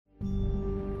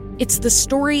It's the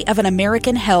story of an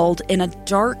American held in a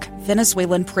dark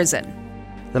Venezuelan prison.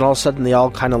 Then all of a sudden they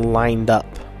all kind of lined up.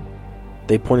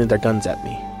 They pointed their guns at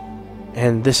me.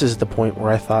 And this is the point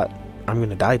where I thought, I'm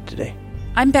going to die today.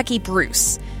 I'm Becky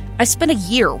Bruce. I spent a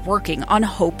year working on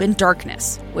Hope in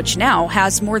Darkness, which now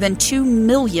has more than 2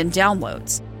 million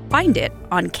downloads. Find it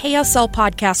on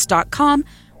kslpodcast.com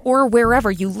or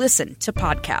wherever you listen to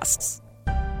podcasts.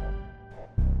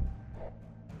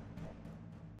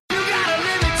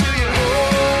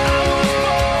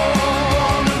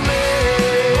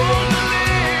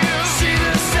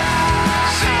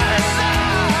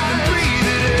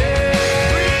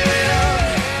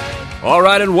 All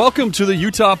right, and welcome to the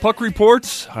Utah Puck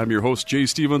Report. I'm your host, Jay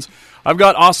Stevens. I've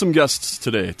got awesome guests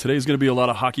today. Today's going to be a lot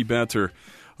of hockey banter.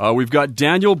 We've got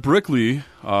Daniel Brickley.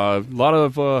 A lot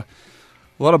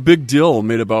of big deal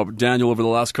made about Daniel over the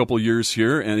last couple of years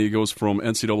here, and he goes from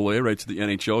NCAA right to the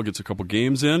NHL, gets a couple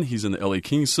games in. He's in the LA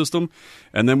Kings system.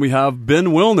 And then we have Ben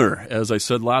Wilner. As I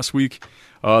said last week,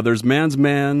 there's Man's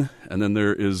Man, and then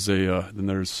there's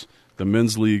the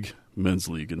Men's League,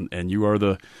 and you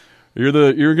are You're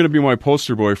going to be my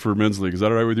poster boy for Men's League. Is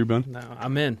that all right with you, Ben? No,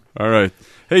 I'm in. All right.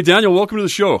 Hey, Daniel, welcome to the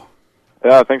show.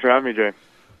 Yeah, thanks for having me, Jay.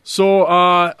 So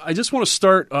I just want to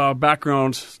start get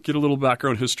a little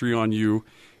background history on you,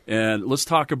 and let's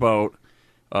talk about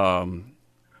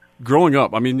growing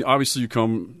up. I mean, obviously you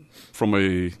come from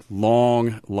a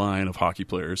long line of hockey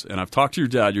players, and I've talked to your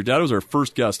dad. Your dad was our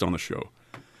first guest on the show.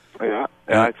 Yeah,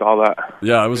 I saw that.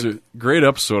 Yeah, it was a great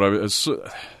episode.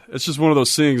 It's just one of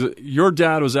those things. Your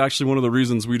dad was actually one of the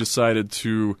reasons we decided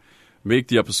to make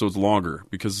the episodes longer,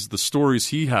 because the stories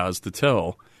he has to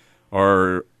tell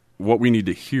are what we need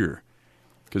to hear,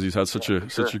 because he's had such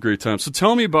a great time. So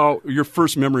tell me about your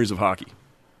first memories of hockey.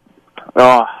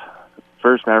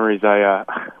 First memories.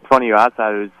 Funny you asked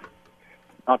that. It was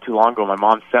not too long ago. My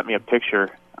mom sent me a picture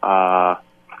at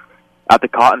the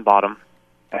Cotton Bottom,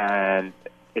 and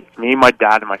it's me, my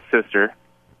dad, and my sister.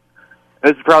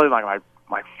 This is probably like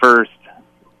my first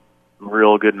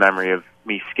real good memory of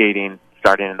me skating,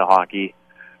 starting into hockey.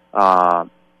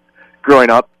 Growing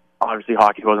up, obviously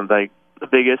hockey wasn't like the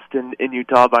biggest in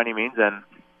Utah by any means, and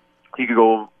you could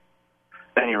go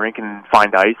any rink and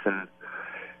find ice, and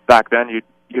back then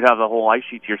you'd have the whole ice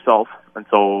sheet to yourself. And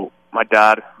so my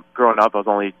dad, growing up, I was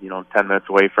only 10 minutes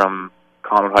away from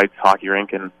Common Heights hockey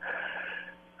rink, and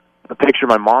the picture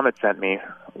my mom had sent me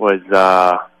was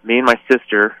me and my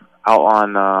sister out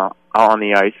on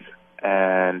the ice,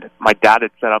 and my dad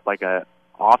had set up like a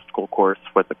obstacle course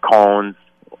with the cones,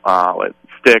 with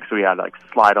sticks. We had like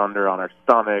slide under on our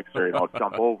stomachs or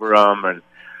jump over them, and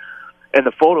in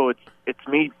the photo it's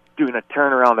me doing a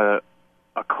turn around a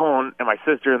cone, and my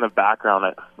sister in the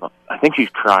background. I think she's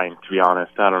crying, to be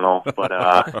honest. I don't know, but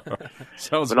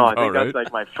sounds. But no, I think that's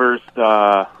like my first.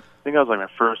 I think that was like my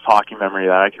first hockey memory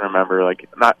that I can remember. Like,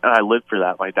 and I lived for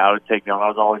that. My dad would take me on. I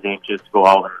was always anxious to go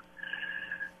out and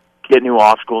get new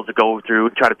obstacles to go through,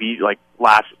 try to beat, like,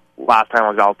 last time I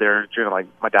was out there, like,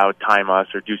 my dad would time us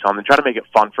or do something, try to make it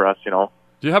fun for us, Do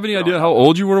you have any idea how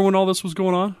old you were when all this was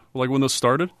going on? Like, when this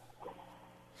started?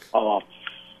 4,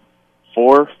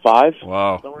 5.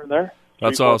 Wow. Somewhere in there.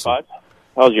 That's 3, 4, awesome. 5.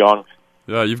 I was young.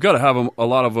 Yeah, you've got to have a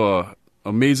lot of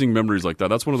amazing memories like that.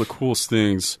 That's one of the coolest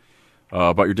things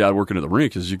about your dad working at the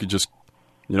rink, is you could just,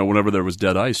 whenever there was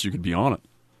dead ice, you could be on it.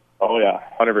 Oh, yeah,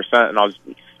 100%. And I was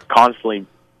constantly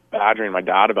badgering my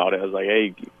dad about it. I was like,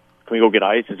 hey, can we go get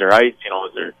ice? Is there ice?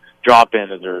 Is there drop-in?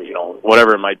 Is there,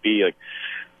 whatever it might be. Like,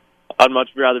 I'd much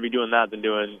rather be doing that than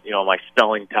doing, my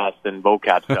spelling test and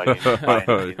vocab study.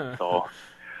 So,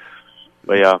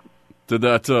 but yeah. Did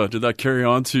that carry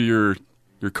on to your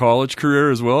college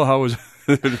career as well? How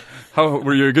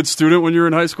were you a good student when you were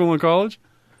in high school and college?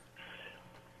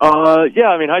 Yeah,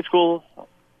 I mean, high school,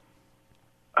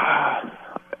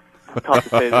 tough to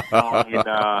say this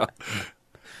now.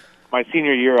 My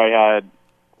senior year, I had,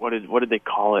 what did they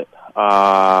call it?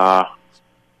 I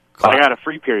had a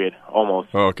free period, almost.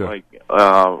 Oh, okay. Like,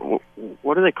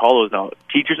 what do they call those now?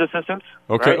 Teacher's assistants?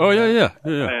 Okay. Right? Oh, yeah.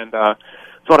 And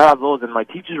so I'd have those, and my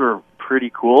teachers were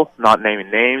pretty cool, not naming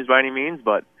names by any means,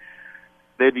 but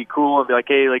they'd be cool and be like,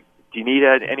 hey, like, do you need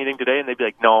anything today? And they'd be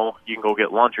like, no, you can go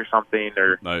get lunch or something.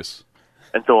 Nice.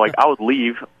 And so, like, I would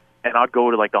leave, and I'd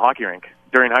go to, like, the hockey rink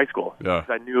during high school. Yeah. 'Cause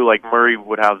I knew, like, Murray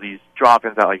would have these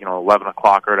drop-ins at, like, 11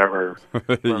 o'clock or whatever.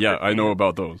 Yeah, I know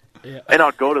about those. Yeah. And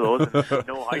I'd go to those, and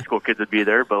no high school kids would be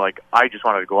there, but, like, I just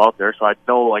wanted to go out there. So I'd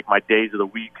know, like, my days of the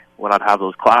week when I'd have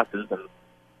those classes, and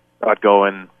I'd go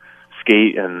and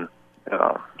skate and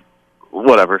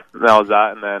whatever. And that was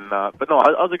that. And then, but no,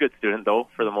 I was a good student, though,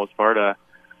 for the most part. I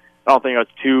don't think I was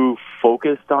too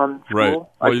focused on school, right. Well,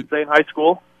 I should say, in high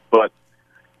school. But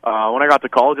when I got to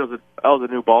college, that was a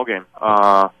new ball game.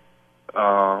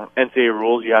 NCAA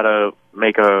rules, you had to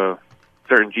make a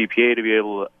certain GPA to be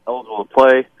eligible to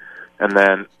play, and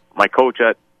then my coach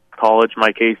at college,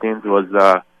 Mike Hastings, was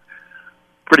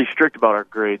pretty strict about our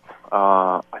grades.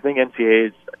 I think NCAA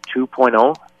is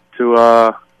 2.0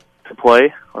 to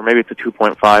play, or maybe it's a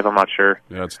 2.5. I'm not sure.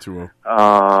 Yeah, it's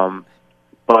 2.0.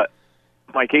 But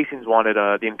Mike Hastings wanted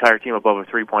the entire team above a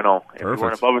 3.0. If you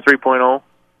weren't above a 3.0,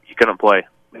 you couldn't play.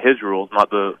 His rules, not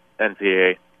the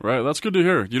NCAA. Right, that's good to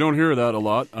hear. You don't hear that a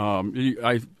lot.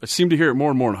 I seem to hear it more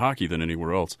and more in hockey than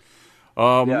anywhere else.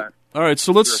 Yeah. All right,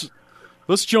 so let's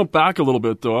jump back a little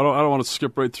bit, though. I don't want to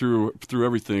skip right through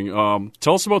everything.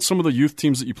 Tell us about some of the youth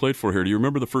teams that you played for here. Do you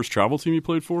remember the first travel team you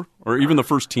played for, or even the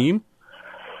first team?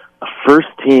 First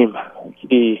team,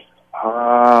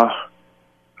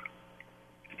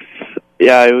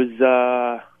 yeah, it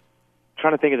was.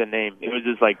 Trying to think of the name. It was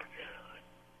just like,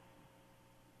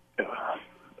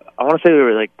 I want to say we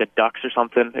were like the Ducks or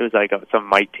something. It was like some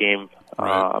mite team.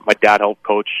 Right. My dad helped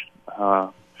coach,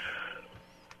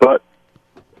 but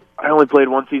I only played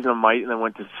one season of mite and then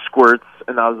went to Squirts,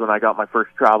 and that was when I got my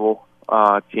first travel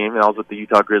team, and I was with the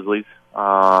Utah Grizzlies.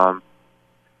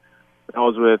 I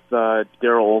was with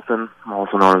Daryl Olsen,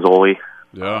 also known as Ole.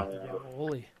 Yeah.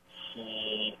 Ole.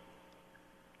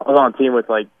 I was on a team with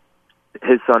like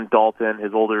his son Dalton,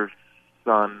 his oldest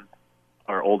son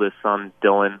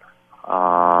Dylan,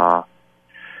 a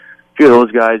few of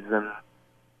those guys, and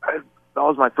that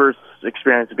was my first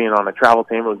experience of being on a travel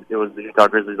team. It was the Utah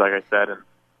Grizzlies, like I said, and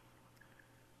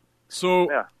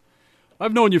so yeah.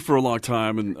 I've known you for a long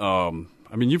time, and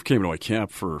I mean, you've came to my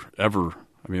camp forever.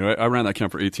 I mean, I ran that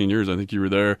camp for 18 years. I think you were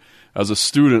there as a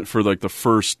student for like the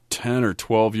first 10 or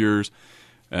 12 years,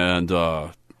 and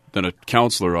then a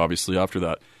counselor, obviously, after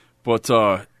that. But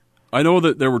I know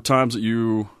that there were times that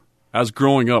you, as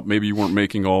growing up, maybe you weren't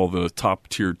making all the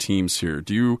top-tier teams here.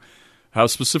 Do you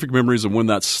have specific memories of when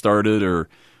that started, or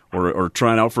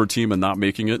trying out for a team and not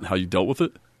making it, and how you dealt with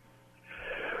it?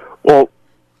 Well,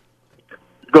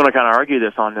 going to kind of argue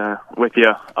this with you.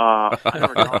 I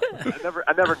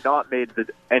never not made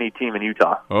any team in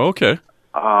Utah. Oh, okay.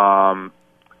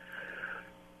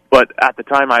 But at the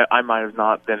time, I might have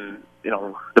not been,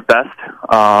 the best.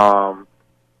 I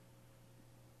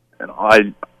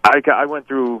went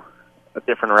through a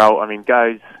different route. I mean,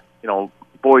 guys,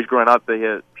 boys growing up, they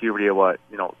hit puberty at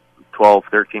 12,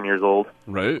 13 years old.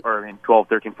 Right. Or, 12,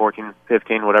 13, 14,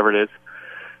 15, whatever it is.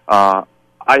 I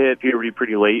hit puberty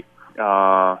pretty late.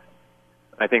 I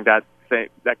think that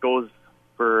goes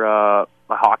for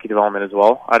my hockey development as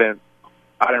well. I didn't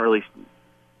really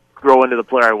grow into the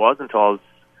player I was until I was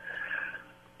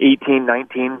 18,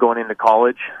 19, going into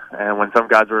college, and when some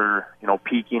guys were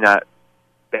peaking at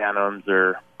Bantams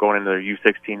or going into their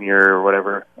U16 year or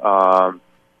whatever. But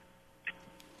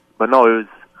no,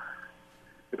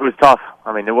 it was tough.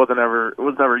 I mean, it was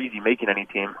never easy making any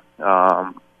team.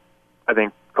 I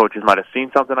think coaches might have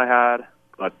seen something I had,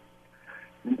 but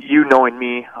knowing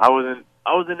me, I wasn't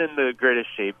in the greatest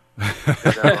shape.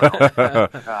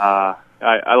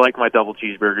 I like my double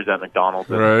cheeseburgers at McDonald's.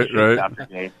 Right. After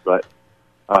games, but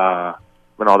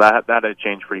no, that had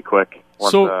changed pretty quick.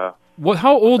 Once, so,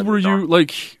 how old were you?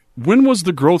 Like, when was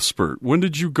the growth spurt? When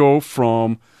did you go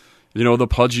from, the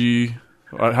pudgy,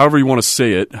 however you want to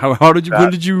say it? When did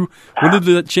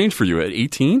that change for you? At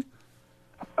 18?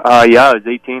 Yeah, I was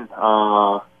 18.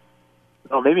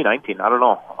 Maybe 19. I don't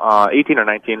know. 18 or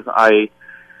 19. I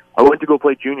went to go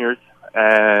play juniors,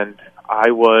 and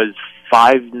I was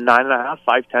 5'9.5",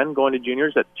 5'10", going to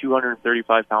juniors at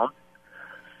 235 pounds.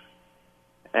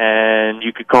 And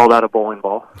you could call that a bowling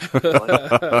ball.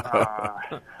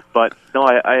 But no,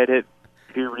 I had hit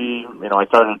puberty. I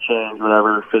started to change,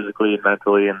 whatever, physically and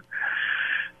mentally. And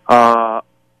I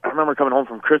remember coming home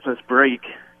from Christmas break,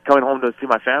 coming home to see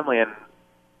my family, and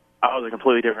I was a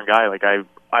completely different guy. Like I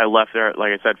left there,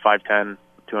 like I said, 5'10",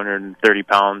 230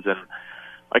 pounds, and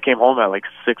I came home at like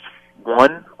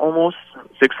 6'1", almost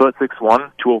 6 foot,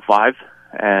 6'1", 205,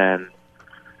 and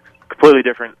completely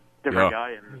different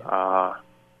guy.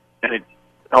 And it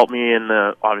helped me in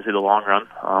obviously the long run.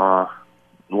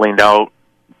 Leaned out,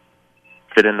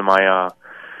 fit into my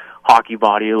hockey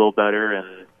body a little better,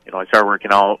 and I started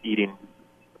working out, eating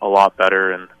a lot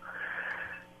better, and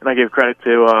I gave credit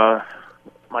to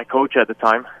my coach at the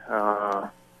time,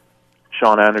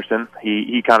 Sean Anderson.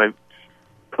 He kind of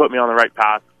put me on the right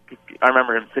path. I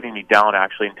remember him sitting me down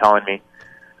actually and telling me,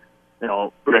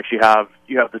 Bricks, you have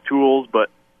the tools, but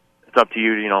it's up to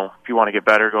you. If you want to get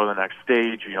better, go to the next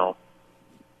stage.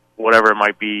 Whatever it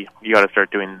might be, you got to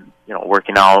start doing,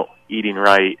 working out, eating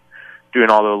right, doing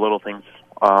all the little things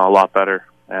a lot better.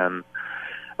 And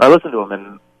I listened to him,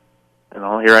 and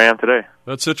here I am today.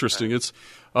 That's interesting. It's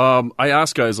I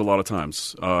ask guys a lot of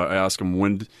times. I ask them,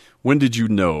 when did you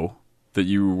know that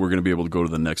you were going to be able to go to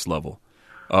the next level?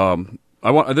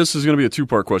 This is going to be a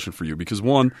two-part question for you, because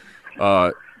one,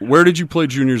 where did you play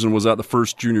juniors, and was that the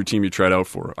first junior team you tried out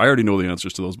for? I already know the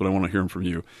answers to those, but I want to hear them from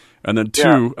you. And then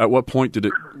two, At what point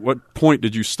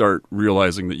did you start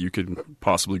realizing that you could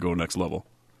possibly go next level?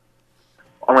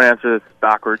 I'm going to answer this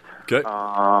backwards. Okay.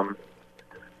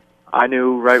 I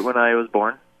knew right when I was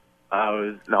born.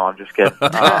 No, I'm just kidding.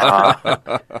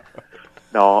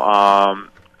 So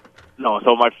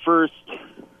my first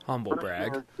humble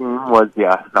brag team was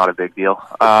not a big deal.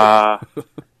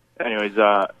 Anyways,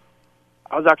 I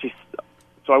was actually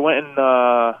I went in.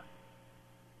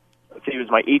 It was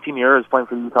my 18th year. I was playing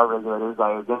for the Utah Regulators.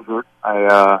 I was injured.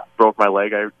 I broke my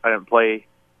leg. I didn't play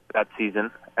that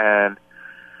season, and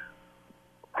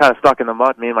kind of stuck in the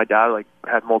mud. Me and my dad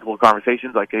had multiple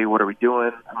conversations, hey, what are we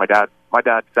doing? My dad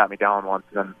sat me down once,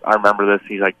 and I remember this.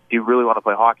 He's like, do you really want to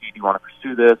play hockey? Do you want to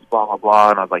pursue this? Blah blah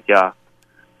blah. And I was like, yeah,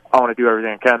 I want to do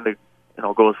everything I can to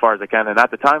go as far as I can. And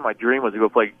at the time, my dream was to go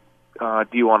play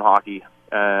D1 hockey,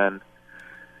 and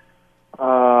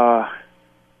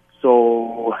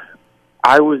so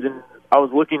I was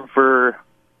looking for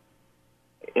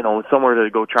somewhere to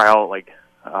go try out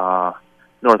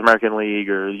North American League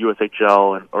or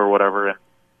USHL or whatever.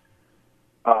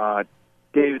 And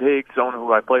David Higgs, someone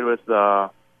who I played with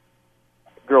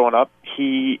growing up,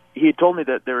 he had told me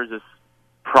that there was this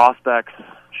prospects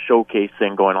showcase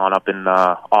thing going on up in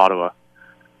Ottawa.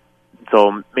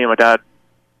 So me and my dad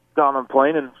got on a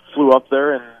plane and flew up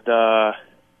there, and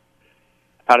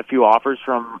had a few offers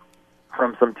from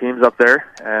some teams up there,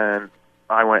 and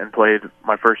I went and played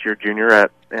my first year junior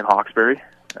in Hawkesbury,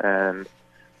 and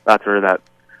that's where that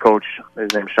coach,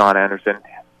 his name's Sean Anderson,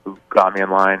 who got me in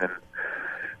line and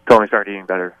told me to start eating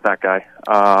better. That guy.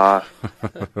 But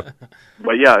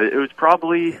yeah, it was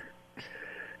probably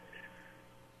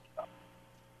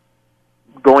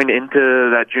going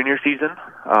into that junior season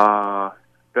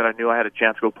that I knew I had a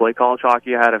chance to go play college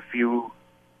hockey. I had a few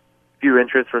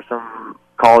interests for some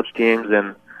college teams,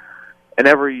 and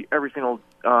every single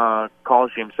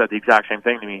college team said the exact same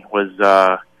thing to me, was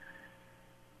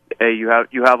hey, you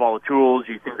have all the tools,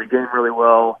 you think the game really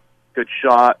well, good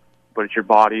shot, but it's your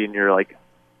body, and you're like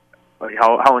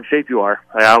how in shape you are.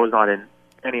 I was not in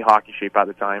any hockey shape at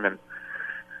the time, and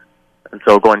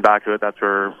so going back to it, that's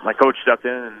where my coach stepped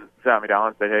in and sat me down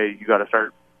and said, hey, you got to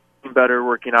start getting better,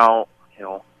 working out,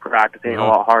 practicing a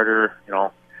lot harder.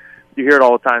 You hear it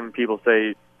all the time. People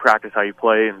say practice how you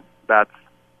play, and that's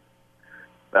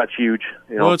huge.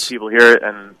 People hear it,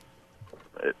 and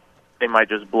they might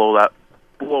just blow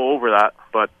over that.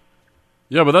 But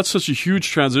yeah, but that's such a huge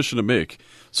transition to make.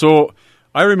 So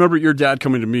I remember your dad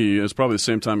coming to me. It's probably the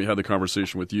same time he had the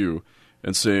conversation with you,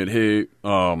 and saying, "Hey,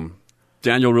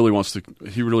 Daniel really wants to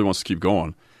keep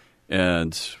going,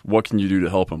 and what can you do to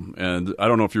help him?" And I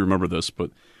don't know if you remember this,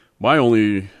 but my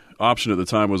only option at the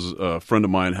time was a friend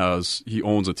of mine he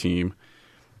owns a team,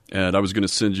 and I was going to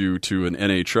send you to an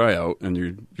NA tryout,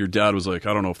 and your dad was like,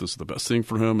 I don't know if this is the best thing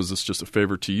for him. Is this just a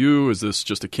favor to you? Is this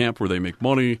just a camp where they make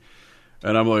money?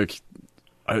 And I'm like,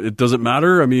 it doesn't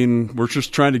matter. I mean, we're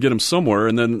just trying to get him somewhere.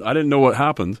 And then I didn't know what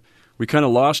happened. We kind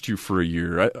of lost you for a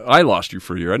year. I lost you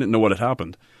for a year. I didn't know what had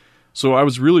happened. So I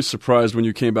was really surprised when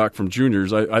you came back from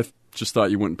juniors. I just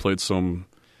thought you went and played some,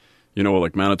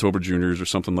 like Manitoba juniors or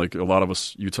something like a lot of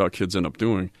us Utah kids end up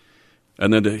doing.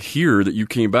 And then to hear that you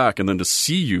came back, and then to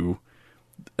see you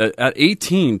at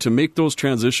 18 to make those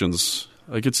transitions,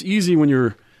 it's easy when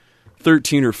you're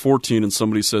 13 or 14 and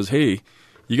somebody says, hey,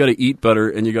 you got to eat better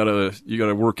and you got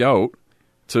to work out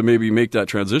to maybe make that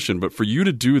transition. But for you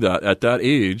to do that at that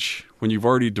age, when you've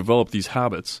already developed these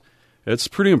habits, it's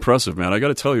pretty impressive, man. I got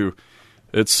to tell you,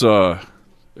 it's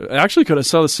actually, I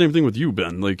saw the same thing with you,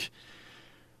 Ben.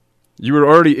 You were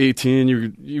already 18.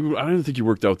 You I didn't think you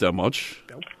worked out that much.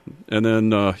 Nope. And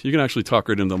then you can actually talk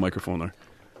right into the microphone there.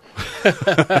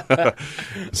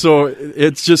 So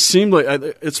it just seemed like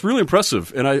it's really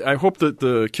impressive. And I hope that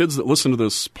the kids that listen to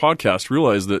this podcast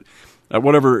realize that at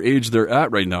whatever age they're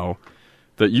at right now,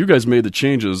 that you guys made the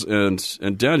changes.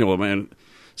 And Daniel, man,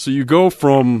 so you go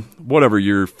from whatever,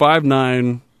 you're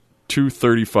 5'9",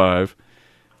 235,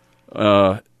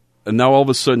 and now all of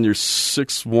a sudden you're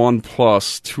 6'1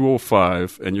 plus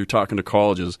 205, and you're talking to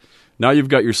colleges. Now you've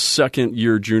got your second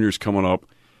year juniors coming up.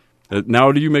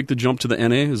 Now do you make the jump to the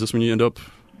NA? Is this when you end up?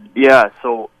 Yeah,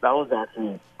 so that was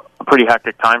actually a pretty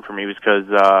hectic time for me because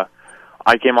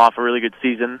I came off a really good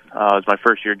season. It was my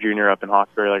first year junior up in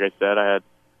Hawkesbury. Like I said, I had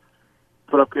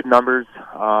put up good numbers.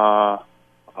 I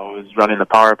was running the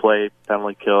power play,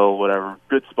 penalty kill, whatever.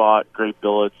 Good spot, great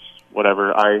billets,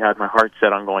 whatever. I had my heart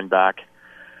set on going back.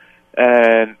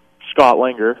 And Scott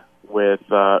Langer, who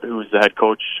was the head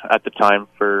coach at the time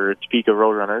for Topeka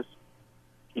Roadrunners,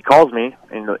 he calls me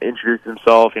and introduces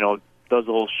himself, does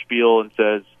the whole spiel and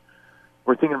says,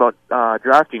 "We're thinking about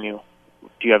drafting you.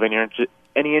 Do you have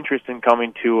any interest in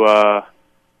coming to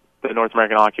the North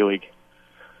American Hockey League?"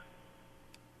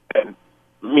 And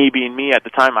me being me at the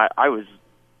time, I was,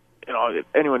 if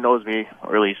anyone knows me,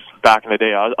 or at least back in the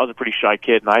day, I was a pretty shy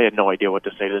kid, and I had no idea what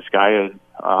to say to this guy. And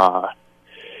I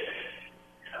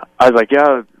was like,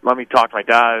 "Yeah, let me talk to my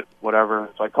dad, whatever."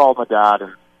 So I called my dad,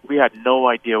 and we had no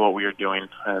idea what we were doing.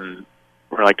 And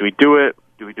we're like, "Do we do it?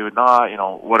 Do we do it not?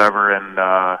 Whatever." And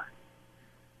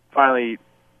finally,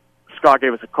 Scott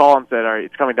gave us a call and said, "All right,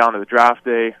 it's coming down to the draft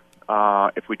day.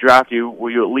 If we draft you, will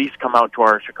you at least come out to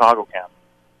our Chicago camp?"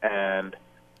 And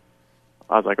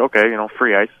I was like, "Okay,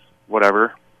 free ice,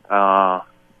 whatever." So I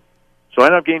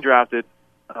ended up getting drafted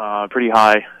pretty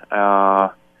high.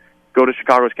 Go to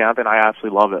Chicago's camp, and I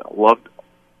absolutely love it.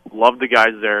 Loved the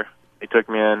guys there. They took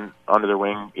me in under their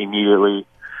wing immediately.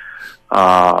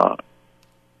 And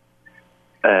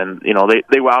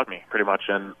they wowed me pretty much,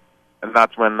 and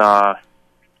that's when I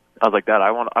was like, "Dad,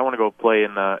 I want to go play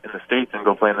in the States and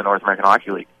go play in the North American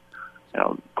Hockey League.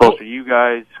 Closer to you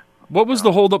guys." What was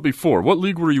the holdup before? What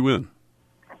league were you in?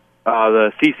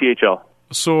 The CCHL.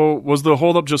 So was the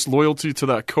holdup just loyalty to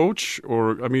that coach,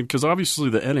 or because obviously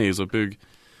the NA is a big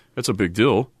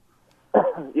deal.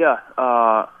 Yeah.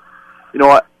 You know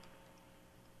what?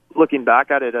 Looking back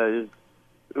at it, it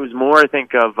was more, I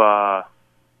think, of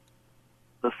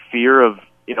the fear of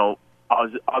I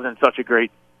was in such a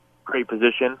great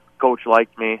position. Coach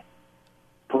liked me,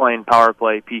 playing power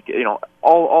play, peak,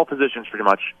 all positions pretty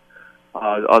much.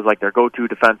 I was like their go-to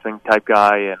defenseman type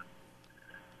guy, and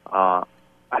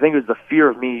I think it was the fear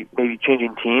of me maybe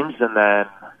changing teams and then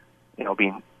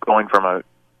going from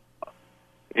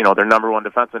their number one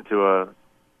defenseman to a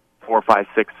 4, 5,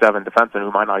 6, 7 defenseman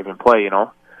who might not even play. Yeah.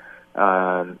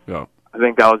 I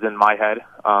think that was in my head.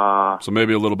 So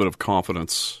maybe a little bit of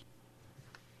confidence.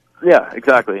 Yeah,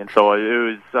 exactly. And so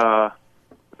it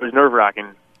was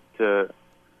nerve-wracking to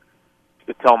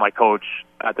tell my coach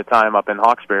at the time up in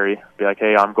Hawkesbury, be like,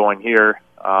 "Hey, I'm going here."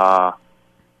 Kind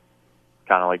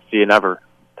of like see you never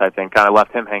type thing. Kind of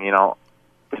left him hanging out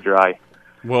to dry.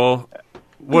 Well,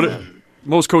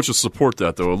 most coaches support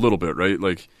that though a little bit, right?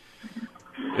 Like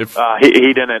if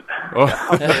he didn't. Oh.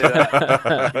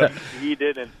 He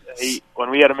didn't. When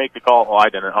we had to make the call, I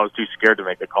didn't. I was too scared to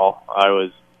make the call.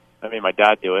 I made my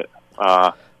dad do it.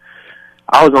 I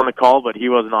was on the call, but he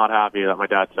was not happy that my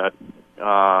dad said.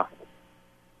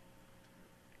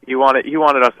 He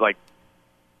wanted us like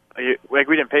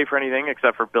we didn't pay for anything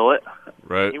except for billet.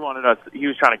 Right. He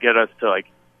was trying to get us to like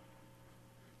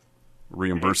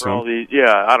reimburse all them.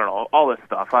 I don't know, all this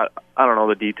stuff. I don't know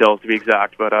the details to be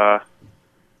exact, but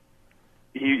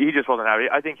he just wasn't happy.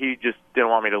 I think he just didn't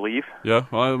want me to leave. Yeah,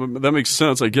 well, that makes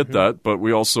sense. I get that, but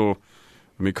we also,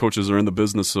 coaches are in the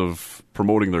business of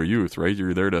promoting their youth, right?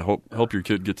 You're there to help your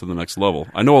kid get to the next level.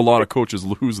 I know a lot of coaches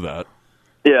lose that.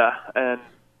 Yeah, and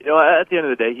at the end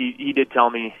of the day, he did tell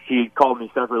me, he called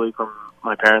me separately from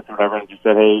my parents and whatever, and just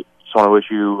said, "Hey, just want to wish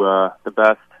you the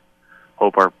best.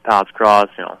 Hope our paths cross,"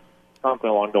 something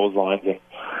along those lines. And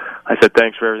I said,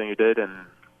 "Thanks for everything you did," and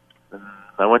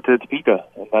I went to Topeka,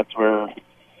 and that's where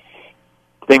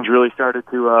things really started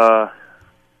to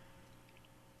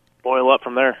boil up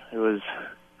from there. It was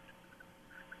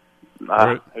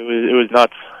right. it was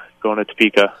nuts going to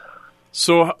Topeka.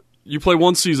 So you play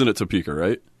one season at Topeka,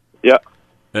 right? Yeah.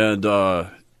 And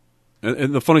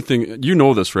the funny thing,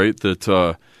 this, right?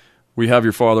 That we have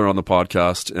your father on the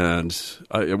podcast, and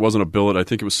it wasn't a billet. I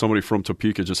think it was somebody from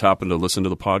Topeka just happened to listen to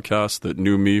the podcast that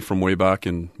knew me from way back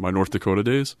in my North Dakota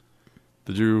days.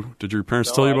 Did your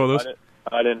parents tell you about this?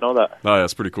 I didn't know that. Oh, yeah,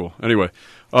 that's pretty cool. Anyway,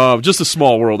 just a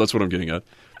small world. That's what I'm getting at.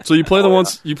 So you play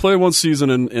you play one season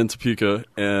in Topeka,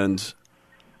 and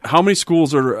how many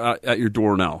schools are at your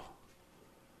door now?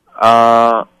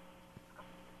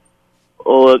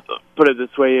 Well, put it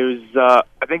this way, it was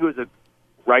I think it was a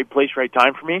right place, right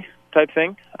time for me type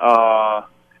thing. I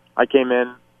came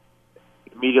in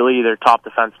immediately, their top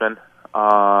defenseman.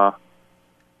 I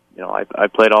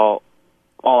played all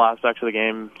aspects of the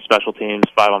game, special teams,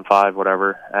 5-on-5,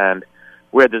 whatever. And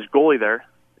we had this goalie there.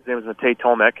 His name was Matej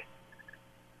Tomek,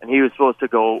 and he was supposed to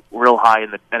go real high in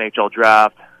the NHL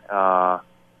draft. And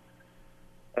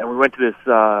we went to this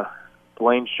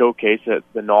Blaine showcase at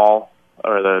the NAL,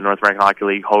 or the North American Hockey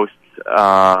League hosts.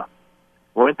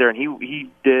 We went there, and he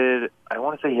did, I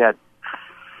want to say he had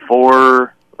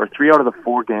 4 or 3 out of the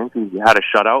 4 games he had a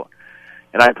shutout,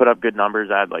 and I put up good numbers.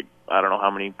 I had I don't know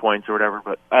how many points or whatever,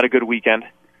 but I had a good weekend.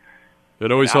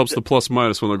 It always helps the plus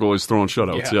minus when the goalie's throwing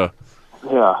shutouts.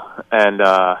 Yeah. And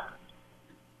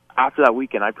after that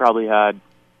weekend, I probably had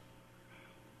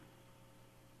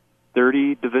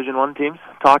 30 Division I teams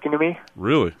talking to me.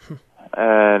 Really?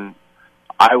 And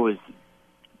I was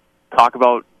talk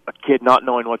about a kid not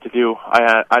knowing what to do.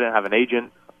 I didn't have an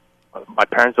agent. My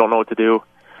parents don't know what to do.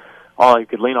 All I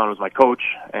could lean on was my coach.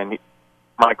 And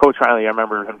my coach finally, I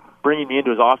remember him bringing me into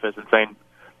his office and saying,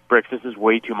 "Bricks, this is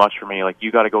way too much for me. Like,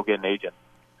 you got to go get an agent."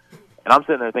 And I'm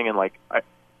sitting there thinking, like,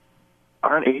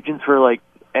 aren't agents for, like,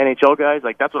 NHL guys?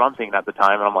 Like, that's what I'm thinking at the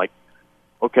time. And I'm like,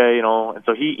 okay, you know. And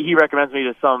so he recommends me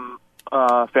to some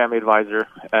family advisor,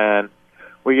 and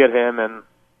we get him, and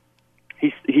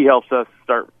he helps us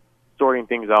start sorting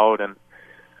things out. And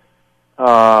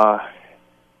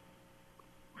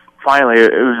finally,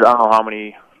 it was, I don't know how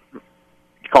many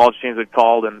college teams had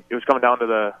called, and it was coming down to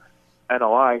the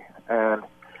NLI, and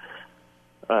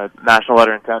National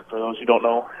Letter of Intent, for those who don't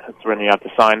know. That's when you have to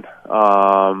sign.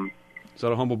 Is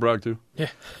that a humble brag, too? Yeah.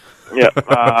 Yeah.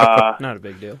 Not a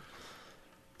big deal.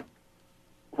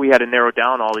 We had to narrow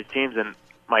down all these teams, and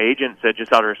my agent said,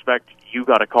 just out of respect, you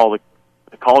got to call the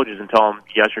colleges and tell them,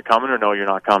 yes, you're coming, or no, you're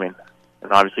not coming.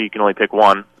 And obviously, you can only pick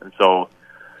one. And so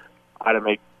I had to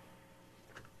make...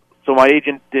 So my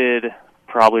agent did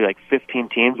probably like 15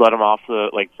 teams, let them off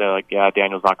say, yeah,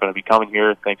 Daniel's not going to be coming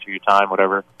here. Thanks for your time,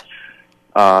 whatever.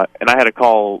 And I had to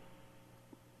call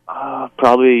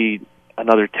probably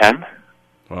another 10,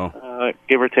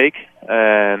 give or take.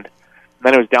 And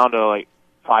then it was down to like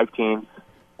 5 teams.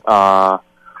 I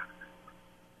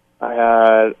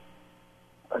had,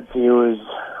 let's see, it was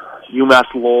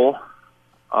UMass Lowell,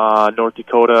 North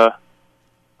Dakota,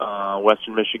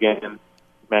 Western Michigan,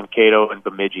 Mankato, and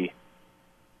Bemidji.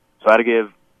 So I had to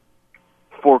give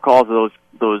 4 calls to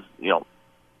those, you know,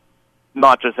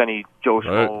 not just any Joe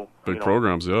Schmo, big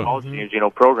programs, college teams,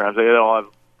 programs. They all have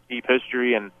deep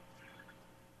history, and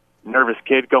nervous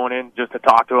kid going in just to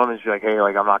talk to them and she's like, hey,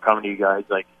 like, I'm not coming to you guys.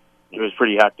 Like, it was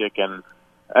pretty hectic, and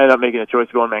I ended up making a choice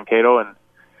to go in Mankato, and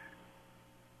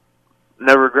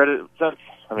never regretted it since.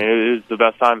 I mean, it is the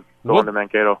best time going to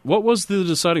Mankato. What was the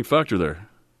deciding factor there?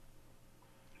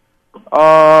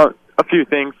 A few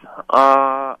things.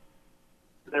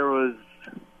 There was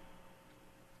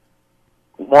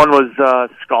one was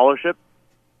scholarship.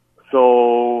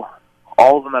 So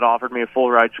all of them had offered me a full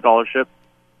ride scholarship,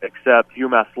 except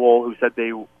UMass Lowell, who said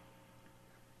the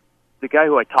guy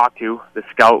who I talked to, the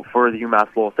scout for the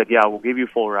UMass Lowell, said, yeah, we'll give you a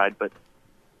full ride, but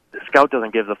the scout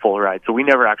doesn't give the full ride. So we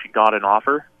never actually got an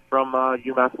offer from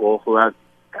UMass Lowell, so that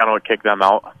kind of would kick them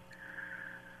out.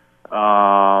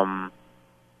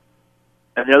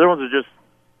 And the other ones are just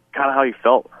kind of how you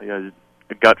felt, the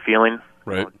gut feeling.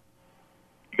 Right.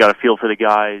 You got to feel for the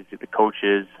guys, the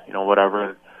coaches, whatever.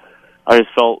 And I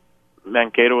just felt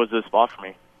Mankato was the spot for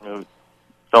me. It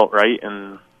felt right.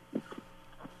 And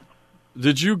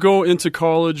did you go into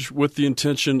college with the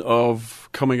intention of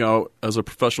coming out as a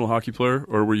professional hockey player,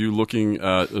 or were you looking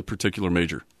at a particular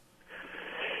major?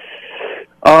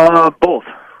 Both.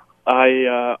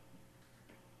 While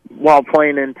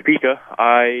playing in Topeka,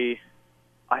 I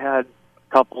had a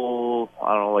couple,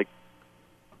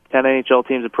 10 NHL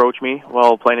teams approach me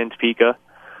while playing in Topeka.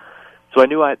 So I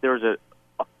knew there was a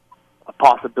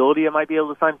possibility I might be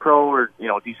able to sign pro or,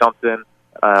 do something.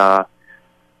 But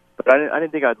I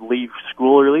didn't think I'd leave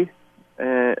school early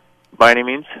by any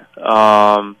means.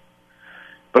 But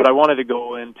I wanted to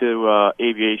go into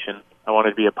aviation. I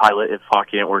wanted to be a pilot if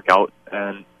hockey didn't work out.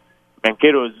 And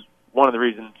Mankato is one of the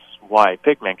reasons why I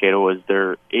picked Mankato was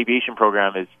their aviation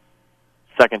program is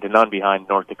second to none behind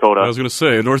North Dakota. I was going to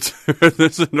say, North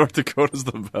Dakota's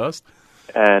the best.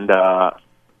 And, but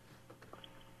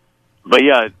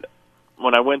yeah,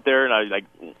 when I went there and I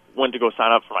went to go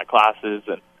sign up for my classes,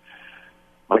 and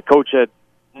my coach had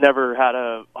never had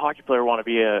a hockey player want to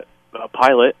be a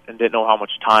pilot and didn't know how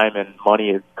much time and money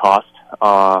it cost.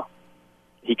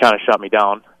 He kind of shut me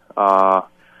down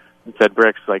and said,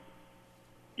 Bricks,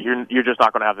 you're just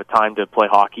not going to have the time to play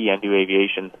hockey and do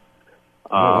aviation.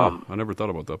 Wow. I never thought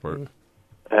about that part.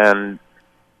 And,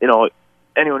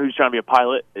 anyone who's trying to be a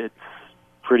pilot, it's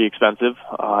pretty expensive.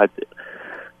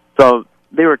 So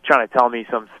they were trying to tell me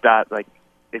some stat,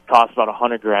 it costs about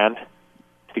 $100,000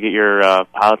 to get your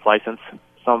pilot's license.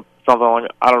 Something along.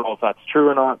 I don't know if that's true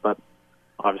or not, but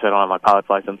obviously I don't have my pilot's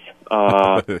license.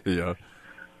 Yeah.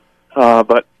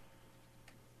 But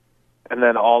and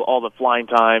then all the flying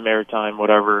time, air time,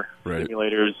 whatever, right.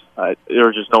 Simulators. There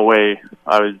was just no way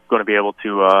I was going to be able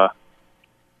to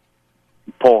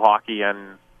pull hockey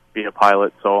and be a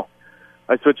pilot. So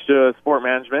I switched to sport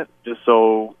management just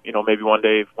so, maybe one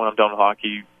day when I'm done with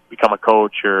hockey, become a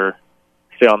coach or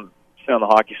stay on the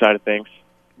hockey side of things.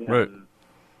 Right.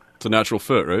 It's a natural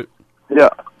fit, right? Yeah,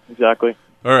 exactly.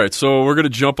 All right, so we're going to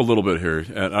jump a little bit here,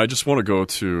 and I just want to go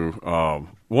to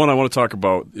one. I want to talk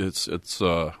about was it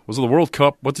the World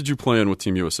Cup? What did you play in with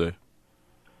Team USA?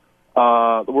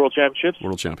 The World Championships.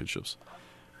 World Championships,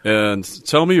 and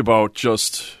tell me about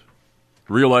just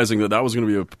realizing that was going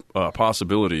to be a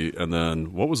possibility, and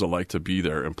then what was it like to be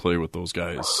there and play with those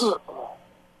guys?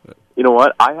 You know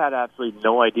what? I had absolutely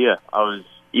no idea I was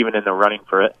even in the running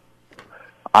for it.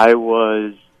 I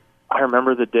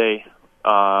remember the day.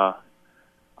 I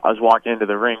was walking into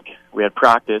the rink. We had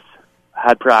practice.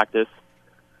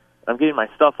 I'm getting my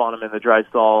stuff on him in the dry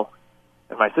stall,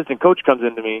 and my assistant coach comes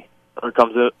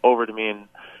over to me and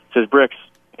says, "Bricks,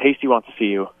 Hasty wants to see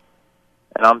you."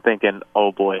 And I'm thinking,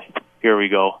 "Oh boy, here we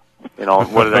go."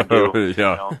 What did I do?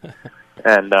 Yeah.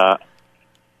 And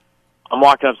I'm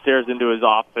walking upstairs into his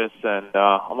office, and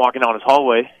I'm walking down his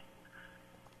hallway,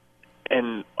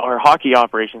 and our hockey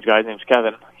operations guy, his name's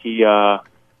Kevin. He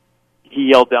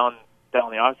yelled down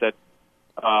the office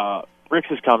that Bricks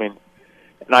is coming,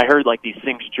 and I heard like these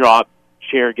things drop,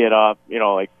 chair get up,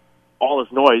 like all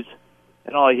this noise,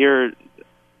 and all I hear,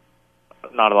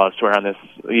 not a lot of swear on this,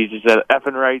 he just said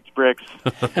 "effing rights, Bricks,"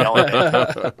 yelling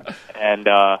at me. And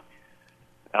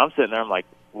I'm sitting there, I'm like,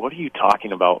 what are you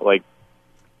talking about? Like,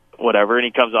 whatever. And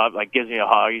he comes up, like, gives me a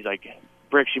hug. He's like,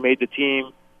 "Bricks, you made the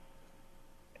team."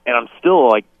 And I'm still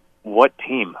like, what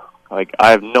team? Like,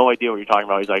 I have no idea what you're talking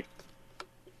about. He's like,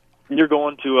 "You're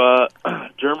going to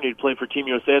Germany to play for Team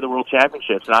USA at the World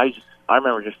Championships." And I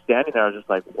remember just standing there. I was just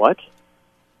like, what?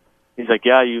 He's like,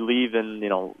 "Yeah, you leave in,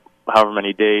 however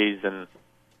many days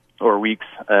or weeks."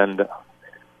 And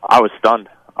I was stunned.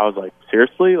 I was like,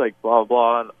 seriously? Like, blah,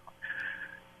 blah.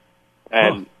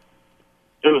 And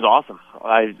it was awesome.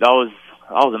 That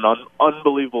was an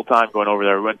unbelievable time going over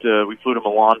there. We flew to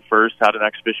Milan first, had an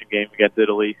exhibition game against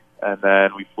Italy, and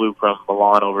then we flew from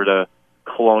Milan over to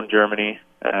Cologne, Germany,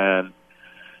 and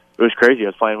it was crazy. I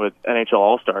was playing with NHL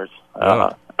All-Stars.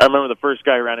 Wow. I remember the first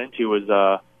guy I ran into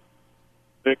was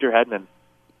Victor Hedman.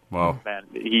 Wow. Man,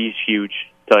 he's huge.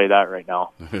 I'll tell you that right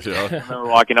now. Yeah. I remember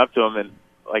walking up to him, and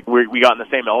like we got in the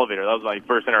same elevator. That was my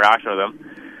first interaction with him.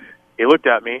 He looked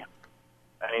at me,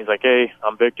 and he's like, "Hey,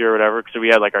 I'm Victor," or whatever. So we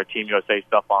had like our Team USA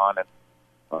stuff on, and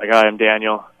I'm like, "Hi, I'm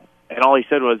Daniel." And all he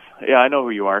said was, "Yeah, I know who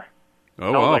you are." Oh,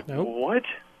 and I was wow. like, "What?"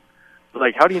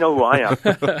 Like, how do you know who I am?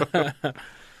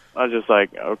 I was just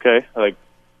like, okay, like,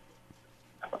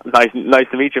 nice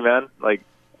to meet you, man. Like,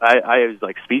 I was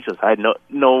like speechless. I had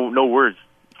no words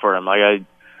for him. Like, I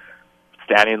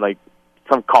standing like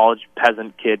some college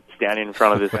peasant kid standing in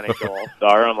front of this NHL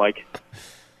All-Star. I'm like,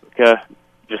 okay,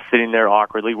 just sitting there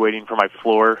awkwardly waiting for my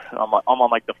floor. I'm on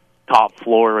like the top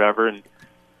floor or whatever, and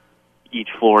each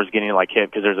floor is getting like hit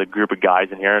because there's a group of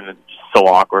guys in here, and it's just so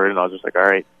awkward. And I was just like, all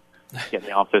right, get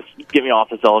me off this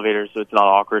elevator so it's not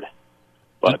awkward.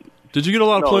 But did you get a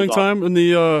lot of playing time in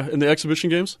the exhibition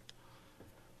games?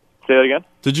 Say that again?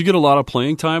 Did you get a lot of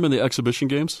playing time in the exhibition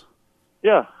games?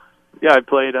 Yeah, I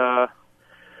played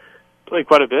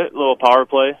quite a bit. A little power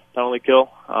play, penalty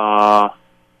kill.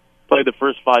 Played the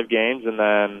first 5 games, and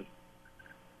then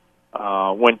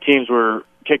when teams were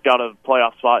kicked out of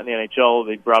playoff spot in the NHL,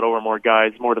 they brought over more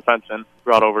guys, more defensemen.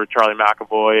 Brought over Charlie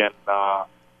McAvoy and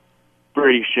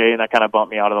Brady Shea, and that kind of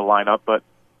bumped me out of the lineup. But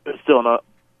it was still an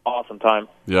awesome time.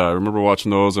 Yeah, I remember watching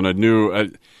those, and I knew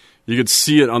you could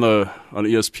see it on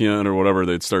ESPN or whatever.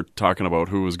 They'd start talking about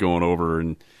who was going over,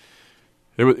 and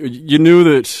you knew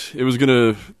that it was going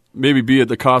to maybe be at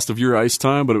the cost of your ice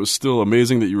time, but it was still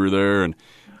amazing that you were there. And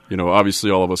obviously,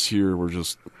 all of us here were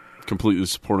just completely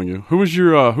supporting you. Who was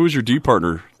your D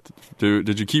partner?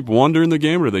 Did you keep one during the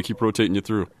game, or did they keep rotating you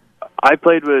through? I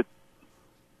played with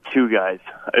 2 guys.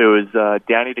 It was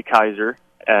Danny DeKaiser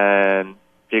and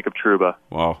Jacob Trouba.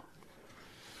 Wow,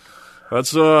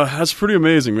 that's pretty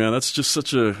amazing, man. That's just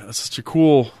such a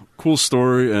cool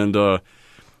story, and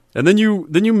then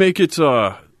you make it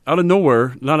out of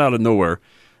nowhere, not out of nowhere.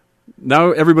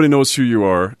 Now everybody knows who you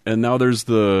are, and now there's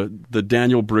the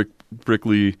Daniel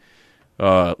Brickley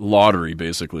lottery,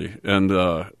 basically, and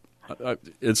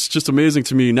it's just amazing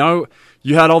to me. Now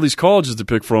you had all these colleges to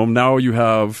pick from. Now you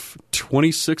have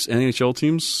 26 NHL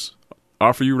teams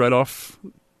offer you right off.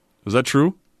 Is that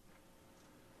true?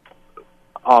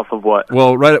 Off of what?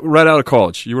 Well, right out of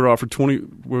college, you were offered 20.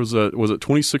 Was it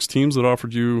 26 teams that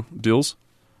offered you deals?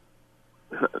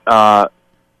 It was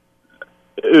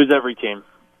every team.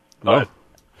 Oh,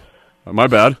 my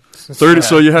bad. 30.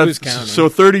 So you had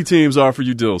 30 teams offer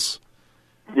you deals.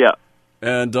 Yeah.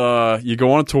 and you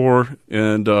go on a tour,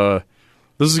 and this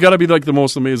has got to be like the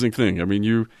most amazing thing. I mean,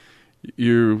 you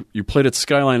played at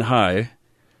Skyline High,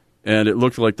 and it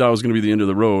looked like that was going to be the end of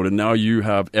the road, and now you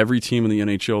have every team in the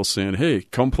NHL saying, hey,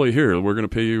 come play here. We're going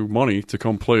to pay you money to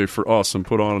come play for us and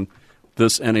put on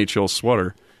this NHL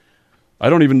sweater. I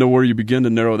don't even know where you begin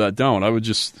to narrow that down.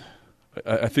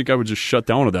 I think I would just shut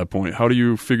down at that point. How do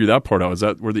you figure that part out? Is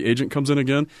that where the agent comes in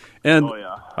again? And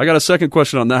I got a second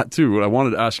question on that, too. What I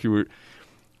wanted to ask you,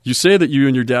 you say that you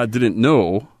and your dad didn't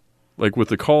know, like with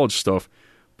the college stuff,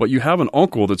 but you have an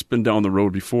uncle that's been down the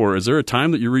road before. Is there a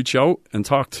time that you reach out and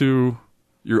talk to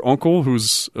your uncle,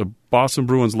 who's a Boston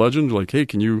Bruins legend? Like, hey,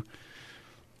 can you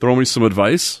throw me some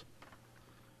advice?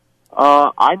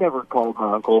 I never called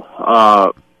my uncle.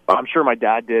 I'm sure my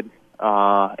dad did,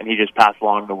 and he just passed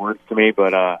along the words to me,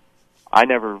 but I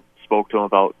never spoke to him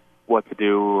about what to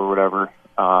do or whatever.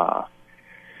 But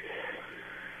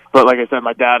like I said,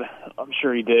 my dad, I'm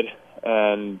sure he did.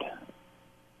 But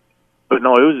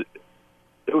no,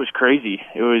 it was crazy.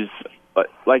 It was,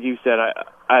 like you said, I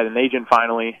had an agent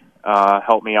finally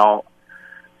help me out,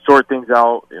 sort things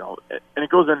out, and it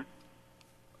goes in,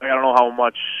 I don't know how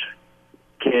much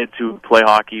kids who play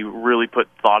hockey really put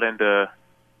thought into,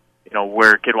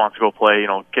 where a kid wants to go play.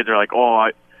 Kids are like, oh,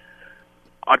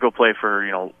 I'd go play for,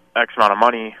 X amount of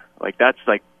money. Like, that's,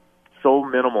 like, so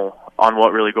minimal on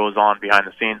what really goes on behind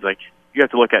the scenes. Like, you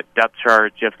have to look at depth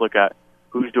charts. You have to look at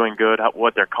who's doing good,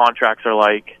 what their contracts are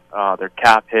like, their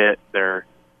cap hit, their,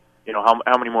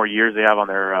 how many more years they have on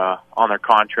their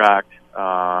contract.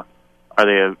 Are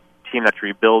they a team that's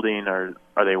rebuilding, or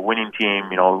are they a winning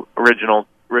team? Original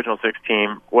six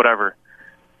team, whatever.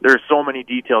 There's so many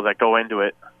details that go into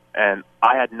it, and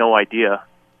I had no idea.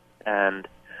 And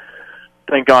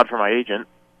thank God for my agent.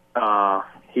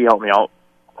 He helped me out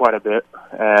quite a bit,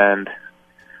 and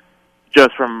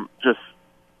just a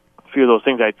few of those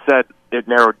things I'd said, it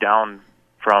narrowed down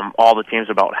from all the teams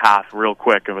about half real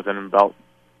quick. It was in about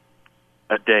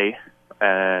a day.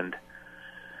 And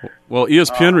well,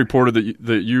 ESPN reported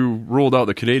that you ruled out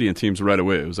the Canadian teams right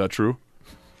away. Was that true?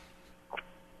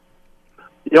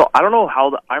 I don't know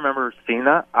how I remember seeing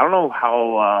that. I don't know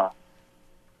how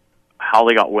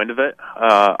they got wind of it.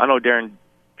 I know Darren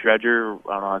Dredger.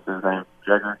 I don't know what's his name.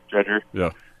 Dredger.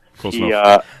 Yeah, close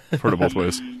enough. Heard it both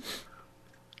ways.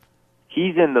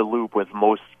 He's in the loop with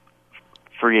most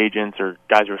free agents or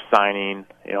guys who are signing,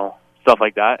 stuff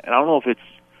like that. And I don't know if it's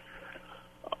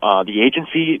the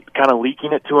agency kind of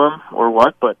leaking it to him or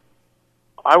what, but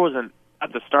I wasn't,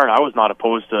 at the start, I was not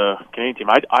opposed to Canadian team.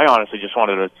 I honestly just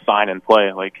wanted to sign and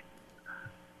play. Like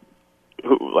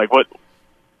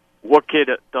what kid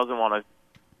doesn't want to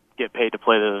get paid to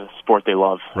play the sport they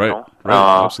love? Right,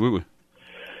 right, absolutely.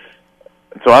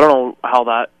 So I don't know how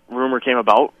that rumor came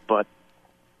about, but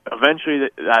eventually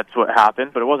that's what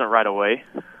happened, but it wasn't right away.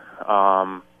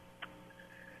 But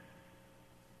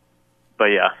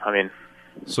yeah, I mean,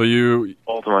 so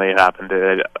ultimately it happened.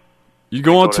 You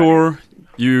go on tour,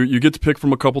 you get to pick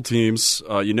from a couple teams,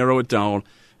 you narrow it down,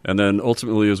 and then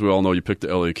ultimately, as we all know, you pick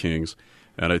the LA Kings.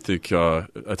 And I think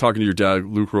talking to your dad,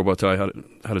 Luc Robitaille,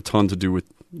 had a ton to do with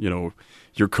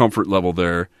your comfort level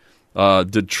there.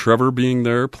 Did Trevor being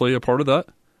there play a part of that?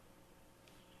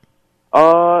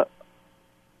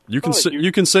 You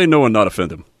can say no and not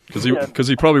offend him because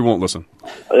he probably won't listen.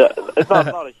 It's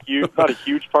not a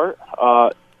huge part.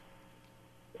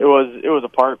 It was a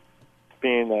part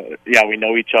being that we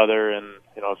know each other and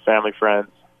family, friends,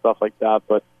 stuff like that.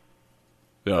 But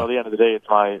at the end of the day, it's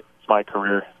my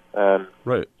career and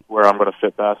where I'm going to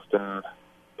fit best.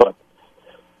 But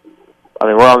I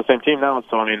mean, we're on the same team now,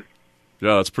 so I mean,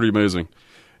 yeah, that's pretty amazing.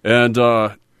 And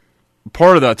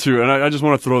part of that too, and I just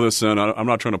want to throw this in. I'm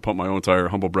not trying to pump my own tire,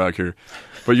 humble brag here,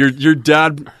 but your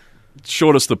dad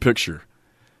showed us the picture,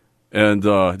 and do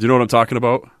you know what I'm talking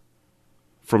about?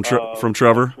 From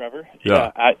Trevor?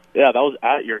 Yeah. That was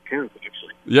at your camp,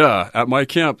 actually. Yeah, at my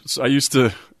camp. I used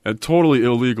to, and totally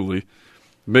illegally,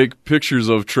 make pictures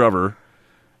of Trevor,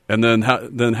 and then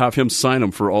have him sign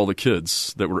them for all the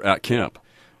kids that were at camp.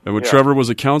 And when Trevor was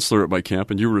a counselor at my camp,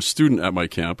 and you were a student at my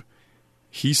camp,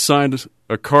 he signed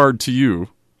a card to you,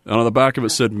 and on the back of it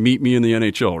said, "Meet me in the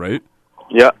NHL." Right?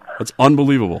 Yeah. That's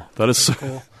unbelievable. That is so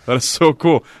cool. That is so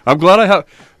cool. I'm glad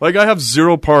I have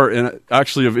zero part in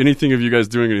actually of anything of you guys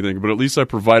doing anything, but at least I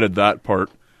provided that part.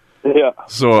 Yeah.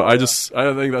 So I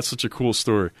think that's such a cool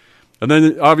story. And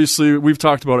then obviously we've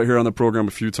talked about it here on the program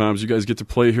a few times. You guys get to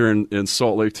play here in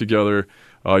Salt Lake together.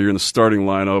 You're in the starting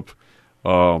lineup.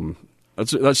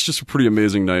 That's just a pretty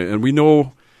amazing night. And we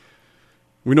know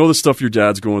the stuff your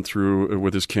dad's going through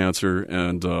with his cancer,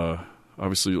 and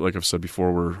obviously, like I've said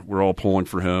before, we're all pulling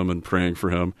for him and praying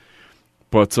for him.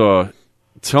 But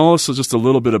tell us just a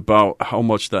little bit about how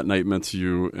much that night meant to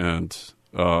you, and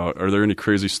are there any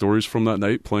crazy stories from that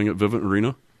night playing at Vivint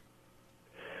Arena?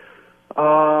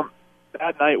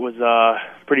 That night was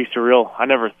pretty surreal. I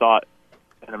never thought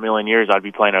in a million years I'd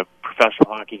be playing a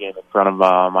professional hockey game in front of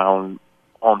my own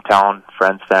hometown,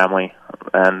 friends, family,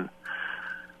 and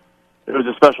it was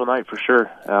a special night for sure,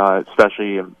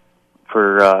 especially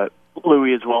for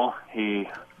Louis as well. I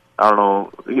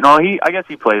guess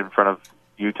he played in front of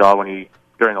Utah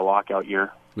during the lockout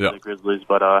year for the Grizzlies,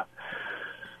 but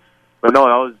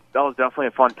no, that was definitely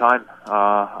a fun time.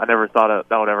 I never thought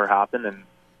that would ever happen. And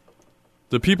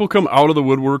did people come out of the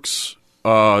woodworks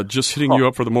just hitting you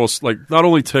up for the most, like, not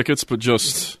only tickets but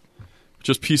just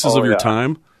pieces of your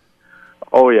time?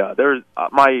 Oh yeah, there's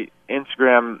my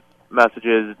Instagram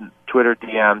messages, Twitter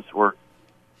DMs were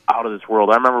out of this world.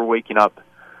 I remember waking up.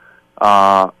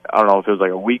 I don't know if it was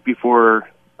like a week before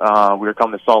we were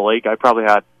coming to Salt Lake. I probably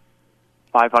had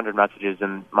 500 messages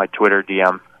in my Twitter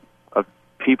DM of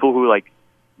people who like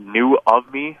knew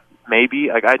of me. Maybe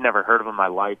like I'd never heard of them in my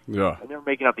life. Yeah, and they were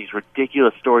making up these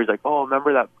ridiculous stories like, "Oh,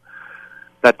 remember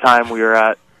that time we were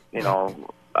at, I don't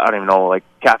even know, like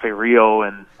Cafe Rio,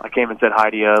 and I came and said hi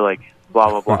to you, like blah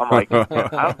blah blah." I'm like,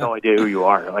 I have no idea who you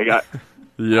are. Like,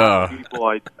 people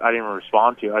I didn't even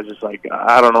respond to. I was just like,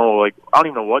 I don't know, like I don't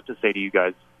even know what to say to you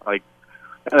guys. Like,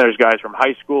 and there's guys from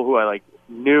high school who I like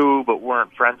knew but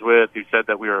weren't friends with who said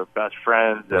that we were best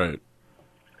friends. And, right.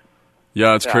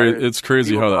 Yeah, it's crazy. It's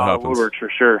crazy how that happens. Woodworks for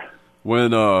sure.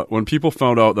 When people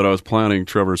found out that I was planning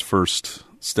Trevor's first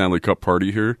Stanley Cup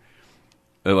party here,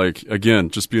 like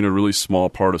again, just being a really small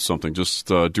part of something, just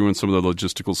doing some of the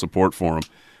logistical support for him,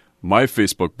 my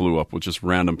Facebook blew up with just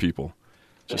random people,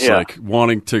 just like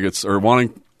wanting tickets or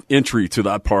wanting entry to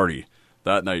that party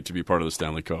that night to be part of the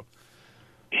Stanley Cup.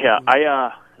 Yeah,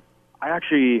 I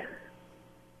actually,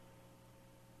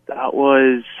 that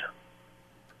was,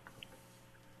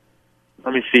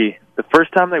 let me see, the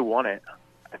first time they won it,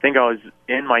 I think I was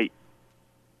in my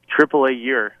AAA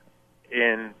year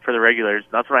for the regulars.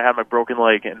 That's when I had my broken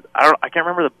leg, and I can't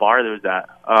remember the bar that was at.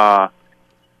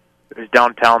 It was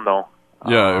downtown though.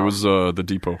 Yeah, it was the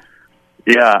Depot.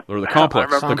 Yeah, or the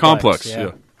complex. The complex.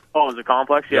 Yeah. Oh, it was the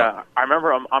complex. Yeah, I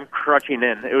remember. I'm crutching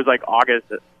in. It was like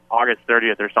August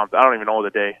 30th or something. I don't even know the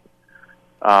day.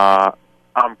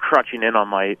 I'm crutching in on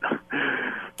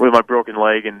with my broken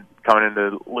leg and coming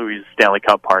into Louis' Stanley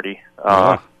Cup party.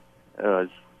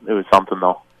 It was something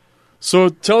though. So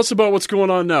tell us about what's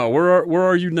going on now. Where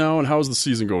are you now, and how's the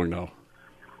season going now?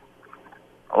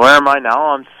 Where am I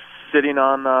now? I'm sitting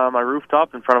on my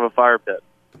rooftop in front of a fire pit.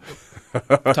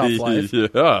 Tough life.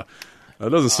 Yeah, that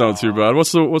doesn't sound too bad.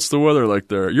 What's the weather like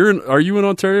there? Are you in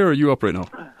Ontario or are you up right now?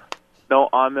 No,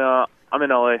 I'm in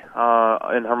LA,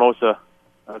 in Hermosa.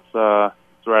 That's where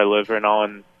I live right now.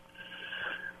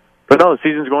 But no, the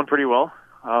season's going pretty well.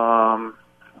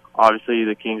 Obviously,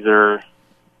 the Kings are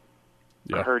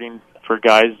hurting for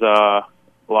guys. A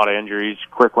lot of injuries.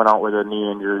 Quick went out with a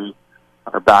knee injury.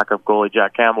 Our backup goalie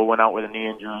Jack Campbell went out with a knee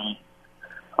injury.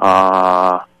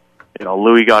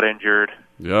 Louis got injured.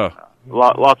 Yeah,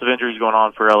 lots of injuries going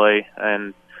on for LA,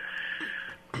 and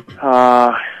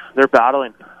they're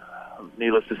battling.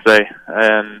 Needless to say,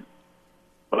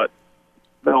 but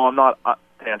no, I'm not.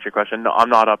 To answer your question, no, I'm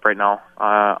not up right now.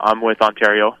 I'm with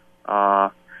Ontario.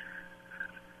 No,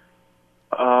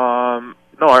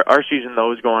 our season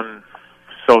though is going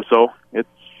so. It's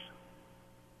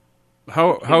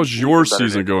how's your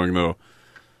season going though?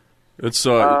 It's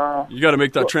you got to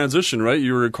make that transition, right?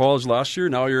 You were in college last year,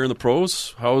 now you're in the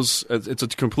pros. It's a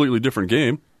completely different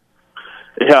game.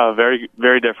 Yeah, very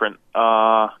very different.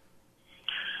 No,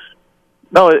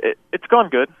 it's gone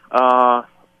good.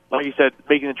 Like you said,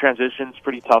 making the transition's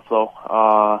pretty tough though.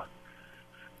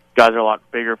 Guys are a lot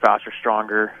bigger, faster,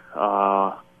 stronger.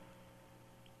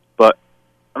 But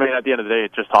I mean, at the end of the day,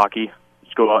 it's just hockey.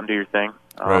 Just go out and do your thing.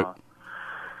 Right.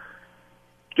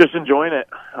 Just enjoying it.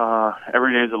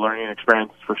 Every day is a learning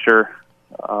experience for sure.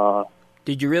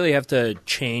 Did you really have to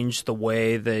change the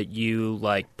way that you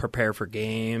prepare for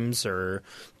games, or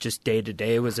just day to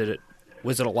day? Was it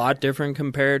a lot different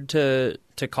compared to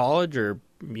college, or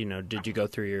did you go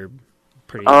through your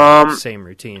pretty same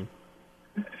routine?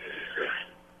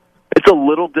 It's a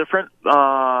little different.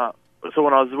 So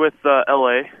when I was with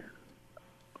LA,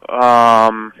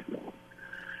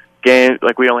 game,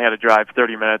 we only had to drive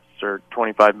 30 minutes or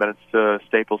 25 minutes to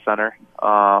Staples Center.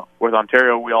 With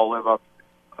Ontario, we all live up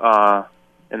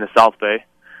in the South Bay.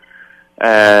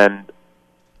 And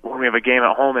when we have a game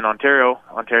at home in Ontario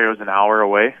is an hour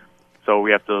away. So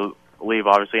we have to leave,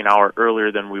 obviously, an hour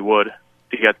earlier than we would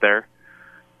to get there.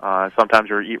 Sometimes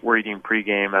we're eating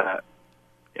pregame at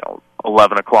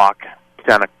 11 o'clock,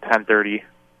 10:30,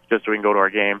 just so we can go to our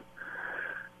game.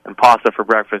 And pasta for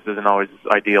breakfast isn't always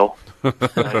ideal.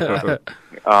 But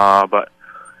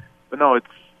no, it's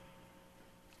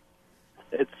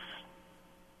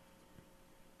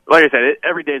like I said,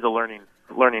 every day is a learning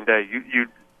day.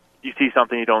 You see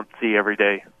something you don't see every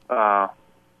day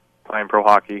playing pro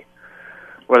hockey,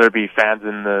 whether it be fans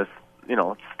in the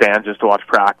stands just to watch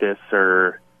practice,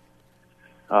 or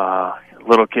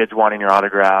little kids wanting your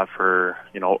autograph, or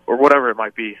whatever it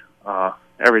might be.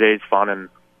 Every day is fun, and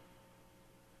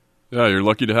yeah, you're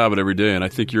lucky to have it every day. And I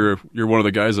think you're one of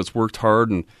the guys that's worked hard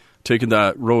and taken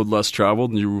that road less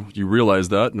traveled, and you realize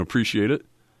that and appreciate it.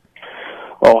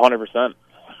 Oh, 100%.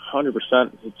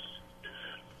 100%. It's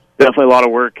definitely a lot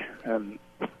of work, and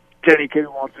to any kid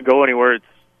who wants to go anywhere,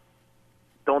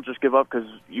 don't just give up because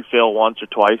you fail once or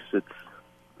twice.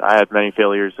 I had many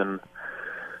failures, and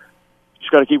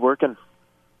just got to keep working.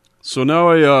 So now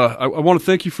I want to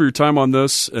thank you for your time on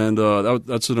this, and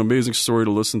that's an amazing story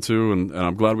to listen to, and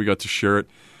I'm glad we got to share it.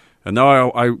 And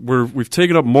now we've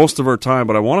taken up most of our time,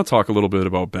 but I want to talk a little bit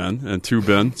about Ben, and to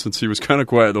Ben, since he was kind of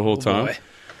quiet the whole time. Boy.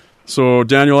 So,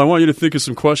 Daniel, I want you to think of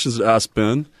some questions to ask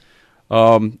Ben.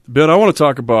 Ben, I want to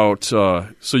talk about,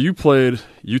 so you played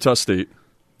Utah State.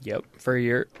 Yep, for a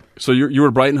year. So you were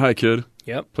a Brighton High kid.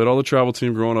 Yep. Played all the travel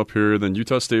team growing up here, then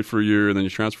Utah State for a year, and then you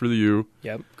transferred to the U.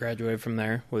 Yep, graduated from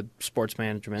there with sports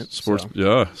management.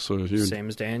 Yeah. So same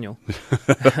as Daniel.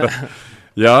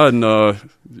 Yeah, and are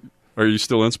you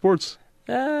still in sports?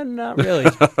 Not really.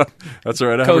 That's all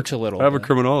right. Coach a little. I have a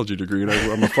criminology degree, and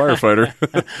I'm a firefighter.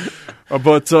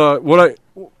 But what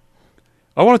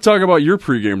I want to talk about your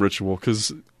pregame ritual,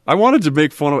 because I wanted to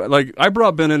make fun of, I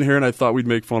brought Ben in here, and I thought we'd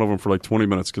make fun of him for 20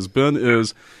 minutes, because Ben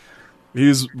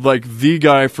he's like the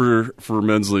guy for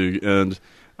men's league, and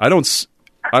I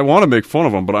want to make fun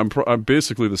of him, but I'm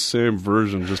basically the same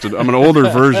version. I'm an older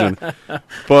version.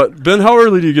 But Ben, how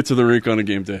early do you get to the rink on a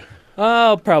game day?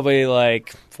 Oh, probably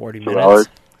 40 minutes.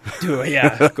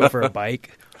 Go for a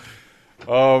bike.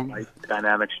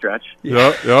 Dynamic stretch.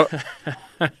 Yeah.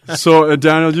 So,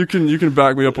 Daniel, you can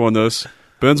back me up on this.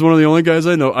 Ben's one of the only guys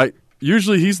I know.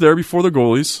 Usually he's there before the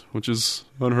goalies, which is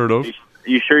unheard of.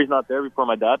 You sure he's not there before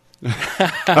my dad?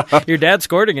 Your dad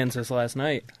scored against us last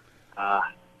night.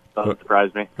 Doesn't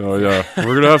surprise me. Oh, yeah. We're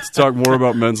going to have to talk more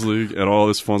about men's league and all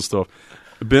this fun stuff.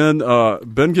 Ben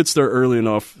gets there early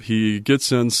enough. He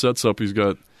gets in, sets up. He's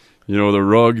got, the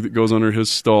rug that goes under his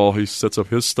stall. He sets up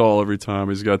his stall every time.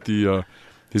 He's got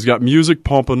he's got music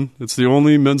pumping. It's the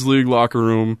only men's league locker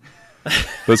room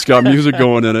that's got music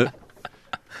going in it.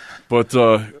 But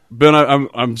Ben,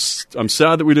 I'm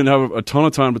sad that we didn't have a ton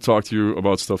of time to talk to you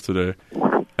about stuff today.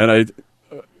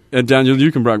 And Daniel,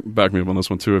 you can back me up on this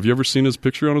one too. Have you ever seen his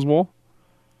picture on his wall?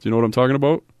 Do you know what I'm talking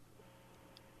about?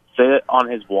 Say it on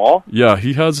his wall? Yeah,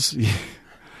 he has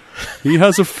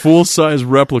a full-size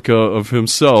replica of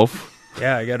himself.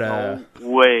 Yeah, I got a... No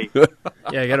way.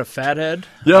 Yeah, I got a fat head.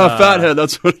 Yeah, a fat head.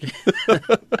 That's what...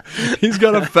 He's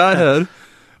got a fat head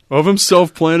of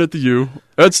himself playing at the U.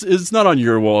 It's not on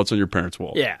your wall. It's on your parents'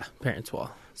 wall. Yeah, parents' wall.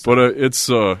 So. But it's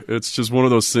just one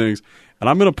of those things. And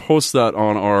I'm going to post that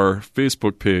on our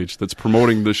Facebook page that's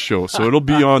promoting this show. So it'll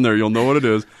be on there. You'll know what it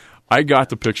is. I got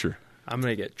the picture. I'm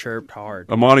going to get chirped hard.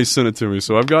 Amani sent it to me,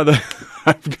 so I've got the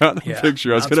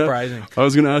picture. I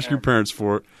was going to ask your parents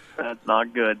for it. That's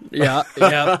not good. Yeah.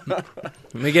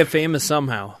 Let me get famous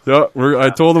somehow. Yeah, I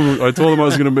told him I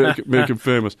was going to make him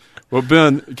famous. Well,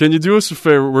 Ben, can you do us a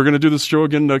favor? We're going to do this show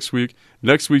again next week.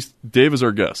 Next week, Dave is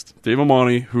our guest. Dave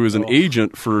Amani, who is an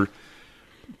agent for.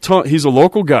 He's a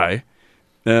local guy,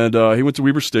 and he went to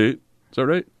Weber State. Is that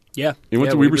right? Yeah, he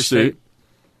went to Weber State.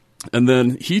 And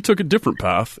then he took a different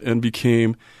path and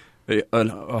became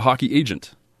a hockey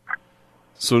agent.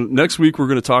 So next week we're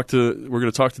going to talk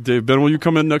to Dave. Ben, will you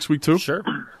come in next week too? Sure.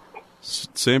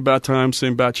 Same bat time,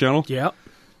 same bat channel. Yeah.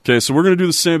 Okay, so we're going to do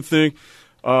the same thing.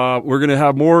 We're going to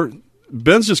have more.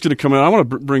 Ben's just going to come in. I want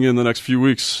to bring in the next few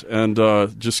weeks and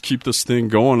just keep this thing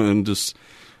going, and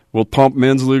we'll pump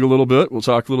men's league a little bit. We'll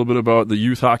talk a little bit about the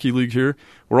youth hockey league here.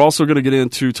 We're also going to get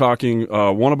into talking,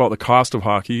 one, about the cost of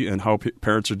hockey and how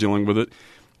parents are dealing with it,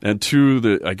 and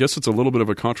two, I guess it's a little bit of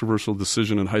a controversial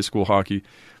decision in high school hockey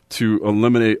to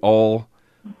eliminate all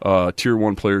Tier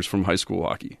 1 players from high school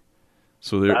hockey.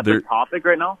 So that's a topic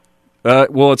right now?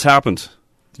 Well, it's happened.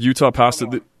 Utah passed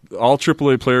it. All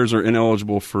AAA players are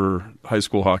ineligible for high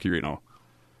school hockey right now.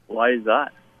 Why is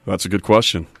that? That's a good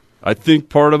question. I think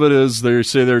part of it is they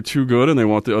say they're too good and they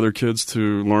want the other kids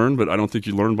to learn, but I don't think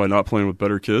you learn by not playing with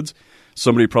better kids.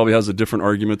 Somebody probably has a different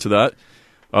argument to that.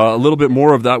 A little bit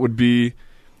more of that would be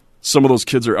some of those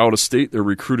kids are out of state. They're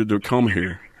recruited to come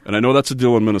here. And I know that's a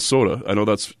deal in Minnesota. I know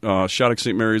that's Shattuck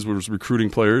St. Mary's was recruiting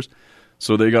players,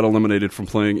 so they got eliminated from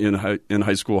playing in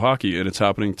high school hockey, and it's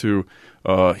happening to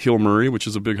Hill Murray, which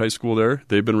is a big high school there.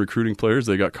 They've been recruiting players.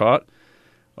 They got caught,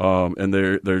 and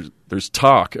there's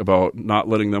talk about not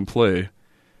letting them play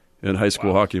in high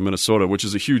school hockey in Minnesota, which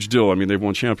is a huge deal. I mean, they've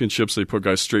won championships. They put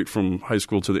guys straight from high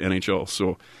school to the NHL.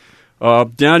 So,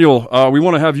 Daniel, we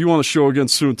want to have you on the show again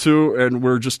soon, too, and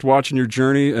we're just watching your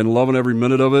journey and loving every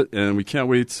minute of it, and we can't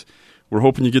wait. We're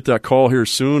hoping you get that call here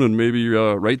soon and maybe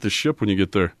right the ship when you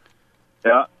get there.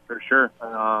 Yeah, for sure.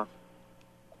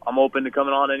 I'm open to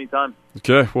coming on anytime.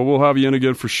 Okay, well, we'll have you in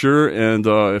again for sure, and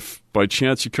if by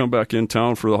chance you come back in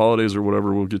town for the holidays or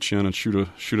whatever, we'll get you in and shoot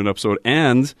an episode.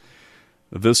 And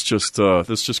this just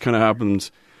kind of happened.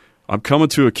 I'm coming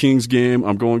to a Kings game,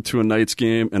 I'm going to a Knights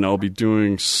game, and I'll be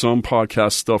doing some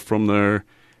podcast stuff from there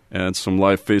and some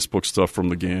live Facebook stuff from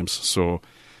the games. So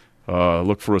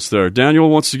look for us there. Daniel,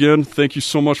 once again, thank you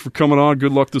so much for coming on.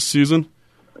 Good luck this season.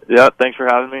 Yeah, thanks for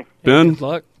having me. Ben, good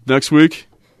luck. Next week.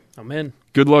 I'm in.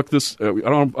 Good luck this. I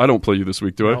don't play you this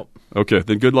week, do I? Nope. Okay,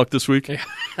 then good luck this week.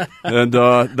 And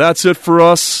that's it for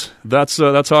us. That's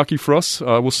hockey for us.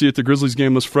 We'll see you at the Grizzlies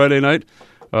game this Friday night.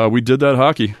 We did that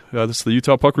hockey. This is the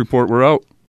Utah Puck Report. We're out.